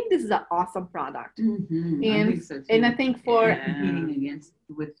 I think this is an awesome product. Mm-hmm. And- I think so too. And I think for, Competing against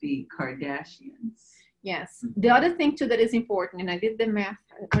with the Kardashians. yes. The other thing too that is important, and I did the math,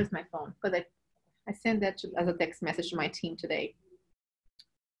 where's my phone? Because I sent that as a text message to my team today.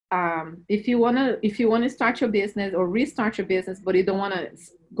 If you wanna start your business or restart your business, but you don't wanna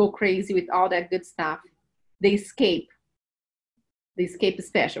go crazy with all that good stuff, the Escape is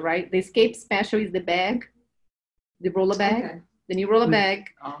special, right? The Escape special is the bag, the roller bag, Okay. the new roller With bag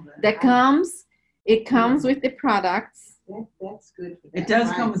All that. that comes. It comes with the products. That's good. For It that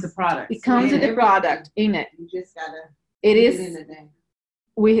does come with price. the product. It comes with the everything. product in it. You just gotta. It put is. in a day.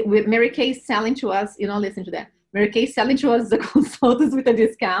 With Mary Kay selling to us, you know, listen to that. Mary Kay selling to us the consultants with a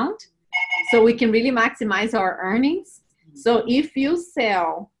discount, so we can really maximize our earnings. So if you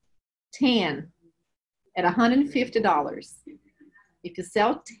sell 10 at $150, if you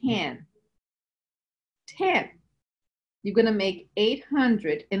sell 10, you're gonna make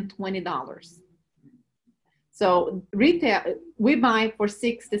 $820. So retail, we buy for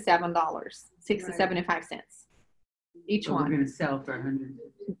 $67, $6.75 each So one. we're going to sell for 100.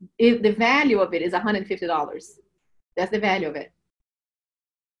 If the value of it is $150. That's the value of it.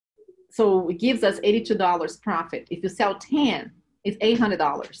 So it gives us $82 profit. If you sell 10, it's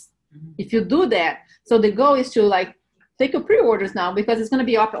 $800. If you do that, so the goal is to like take your pre-orders now because it's going to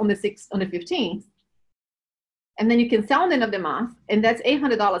be up on the 15th. And then you can sell on the end of the month, and that's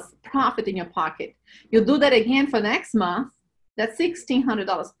 $800 profit in your pocket. You do that again for next month, that's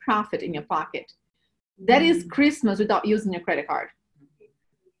 $1,600 profit in your pocket. That is Christmas without using your credit card.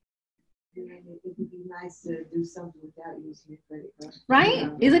 And it would be nice to do something without using your credit card.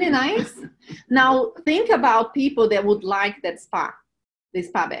 Right? Isn't it nice? Now, think about people that would like that spa, the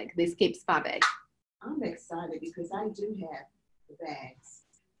spa bag, the Escape spa bag. I'm excited because I do have the bags.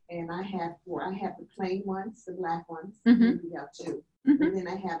 And I have four. I have the plain ones, the black ones. Mhm. We have two. Mhm. And then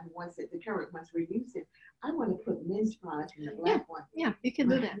I have the ones that the current ones we're using. I want to put men's product in the black one. Yeah, you can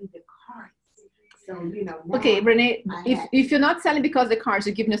do But I that. need the cards. So, you know. Now Okay, Renee, I if, have- if you're not selling because of the cards,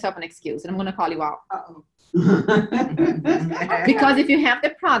 you're giving yourself an excuse, and I'm going to call you out. Uh-oh. Because if you have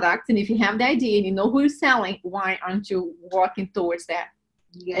the product and if you have the idea and you know who you're selling, why aren't you working towards that?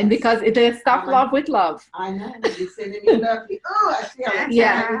 Yes. And because it is tough love with love. I know. You're sending me lovely. Oh, I feel like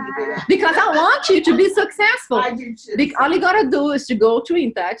Yeah. I need to do that. Because I want you to be successful. I do too. All you gotta do is to go to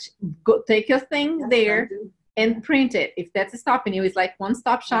InTouch, go take your thing That's there what I do. and print it. If that's stopping you, it's like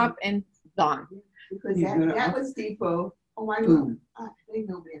one-stop shop and done. Because You go to that Office was Depot. Oh, I know. Boom. They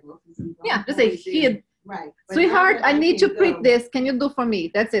know me at Office Depot. Yeah, I'm just say, always there. here, Right. But sweetheart, now that I need to can print go- this. Can you do for me?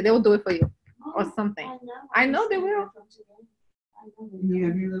 That's it. They will do it for you Oh, or something. I I know they understand will. that from today. I know they You will.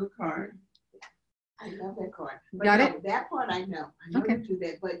 have your little card. I love that card. But Got no, it? That part I know. I know Okay. to do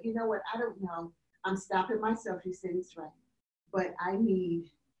that. But you know what? I don't know. I'm stopping myself. You said it's right. But I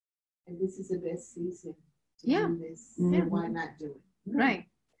need, and this is the best season to Yeah. do this. Yeah. So why not do it? Right.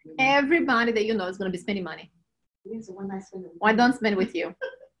 You know? Everybody that you know is going to be spending money. Yeah, so why not spend it? with Why you? don't spend with you?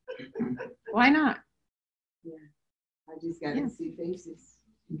 Why not? I just got to Yeah. see faces.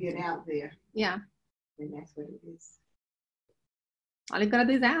 Get out there. Yeah. And that's what it is. All you gotta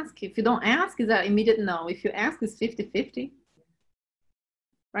do is ask. If you don't ask, it's an immediate no. If you ask, it's 50-50.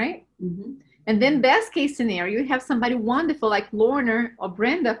 Right? Mm-hmm. And then best case scenario, you have somebody wonderful like Lorna or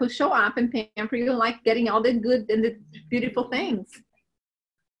Brenda who show up and pamper you, like getting all the good and the beautiful things.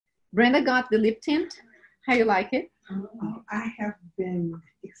 Brenda got the lip tint. How you like it? I have been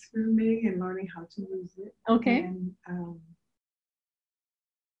experimenting and learning how to use it. Okay. And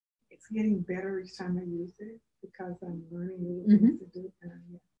it's getting better each time I use it because I'm learning new things to do.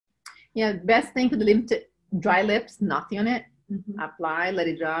 Yeah, best thing for the lip tint, dry lips, nothing on it. Apply, let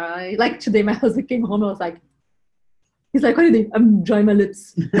it dry. Like today, my husband came home. I was like, he's like, what do you think? I'm drying my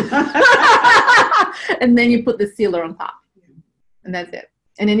lips. And then you put the sealer on top, and that's it.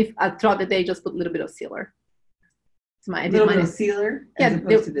 And then if throughout the day, just put a little bit of sealer. A little bit of sealer, as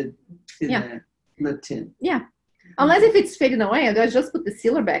opposed to the lip tint. Yeah, unless if it's fading away, I just put the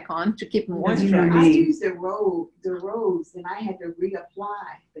sealer back on to keep moisturized. I used the rose, and I had to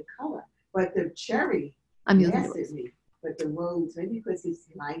reapply the color, but the cherry. I'm using yes, but the rose, maybe because it's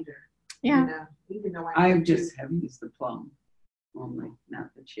lighter. Yeah. You know, even though I just have used the plum only, not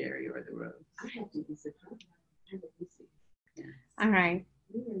the cherry or the rose. I have to use the plum. All right.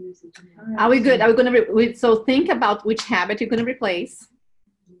 Are we good? Are we going to so think about which habit you're going to replace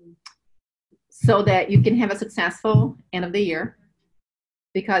so that you can have a successful end of the year,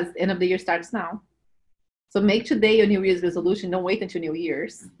 because end of the year starts now. So make today your New Year's resolution. Don't wait until New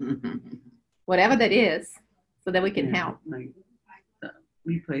Year's. Whatever that is, so that we can help. Like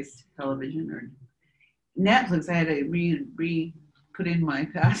replace television or Netflix. I had to put in my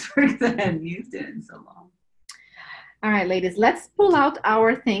password because I hadn't used it in so long. All right, ladies, let's pull out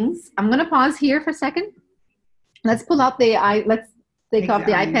our things. I'm going to pause here for a second. Let's pull out let's take off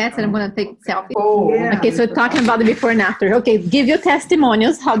the iPads, and I'm going to take a selfie. Oh, yeah. Okay, so talking about the before and after. Okay, give your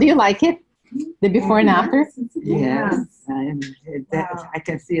testimonials. How do you like it? The before and after? Yes, I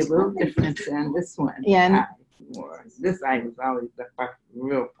can see a little difference in this one. Yeah. This eye was always the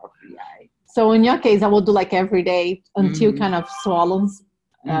real puffy eye. So in your case, I will do like every day until kind of swallows,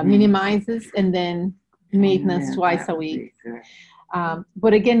 minimizes, and then maintenance twice a week.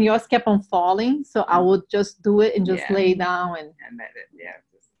 But again, yours kept on falling, so I would just do it and just lay down and let it,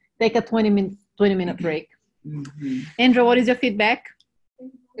 take a 20-minute break. Andrew, what is your feedback?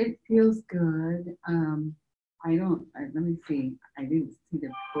 It feels good. Let me see. I didn't see the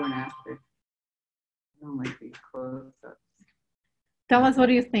before and after. I don't like these close-ups. Tell us, what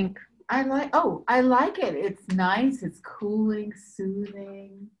do you think? I like it. It's nice. It's cooling,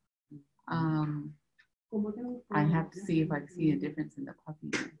 soothing. I have to see if I see a difference in the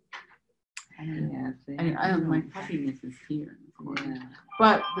puffiness. My puffiness is here.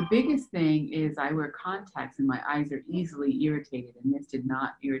 But the biggest thing is I wear contacts and my eyes are easily irritated, and this did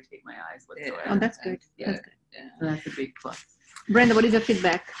not irritate my eyes whatsoever. Oh, that's good. Yeah. That's good. Yeah. So that's a big plus. Brenda, what is your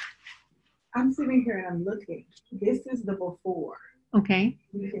feedback? I'm sitting here and I'm looking. This is the before. Okay.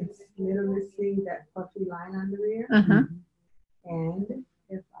 You can literally see that puffy line under there. And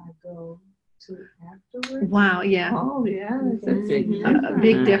if I go to afterwards. Wow, yeah. Oh, yeah. It's a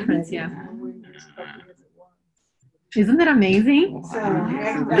big difference, yeah. Isn't that amazing? So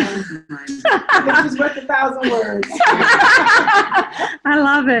next time, this is worth 1,000 words. I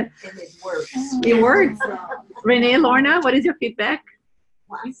love it. And it works. It works. Renee, Lorna, what is your feedback?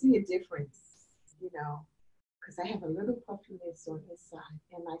 Well, I see a difference, because I have a little puffiness on this side,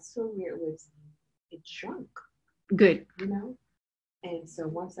 and I saw where it shrunk. Good. And so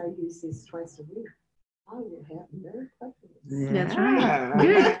once I use this twice a week, I will have no puffiness. Yeah. That's right.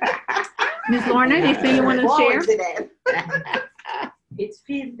 Good. Ms. Lorna, anything you want to share? It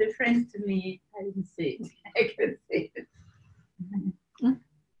feels different to me. I didn't see it. I can see it.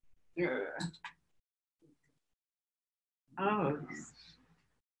 Oh,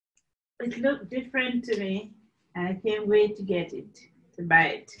 it looked different to me. I can't wait to get it, to buy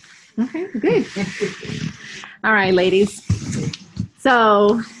it. Okay, good. All right, ladies.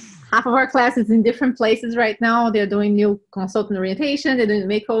 So half of our class is in different places right now. They're doing new consultant orientation, they're doing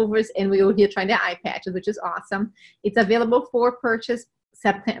makeovers, and we were here trying the eye patches, which is awesome. It's available for purchase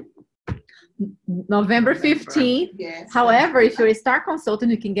November 15th. Yes. However, if you're a star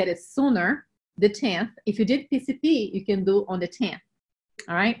consultant, you can get it sooner, the 10th. If you did PCP, you can do on the 10th.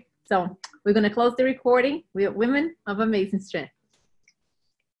 All right. So we're going to close the recording. We are women of amazing strength.